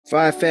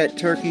Five Fat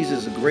Turkeys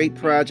is a great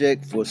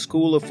project for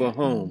school or for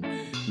home,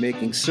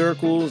 making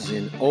circles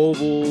and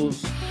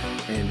ovals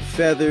and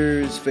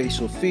feathers,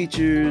 facial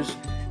features,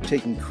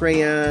 taking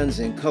crayons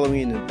and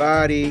coloring the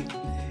body,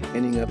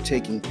 ending up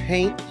taking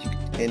paint.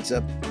 Ends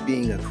up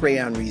being a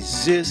crayon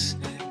resist.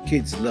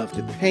 Kids love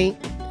to paint,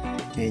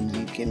 and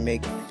you can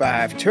make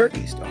 5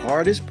 turkeys. The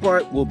hardest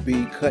part will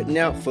be cutting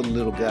out for the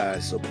little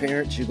guys, so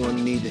parents, you're going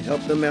to need to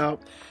help them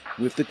out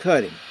with the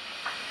cutting.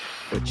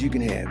 But you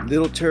can have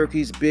little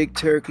turkeys, big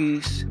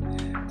turkeys,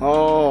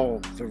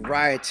 all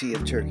variety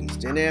of turkeys.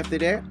 Then after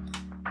that,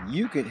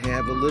 you can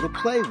have a little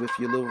play with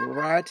your little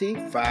variety.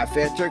 5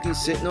 fat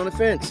turkeys sitting on the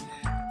fence.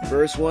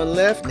 First one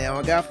left, now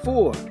I got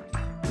 4.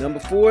 Number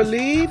 4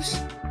 leaves,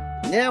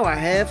 now I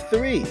have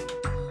 3.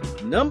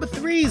 Number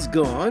 3's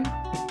gone.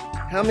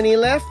 How many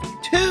left?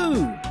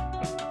 2.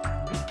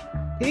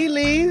 He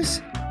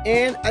leaves,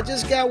 and I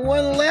just got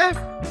 1 left.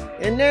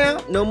 And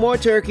now, no more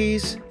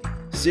turkeys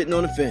sitting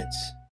on the fence.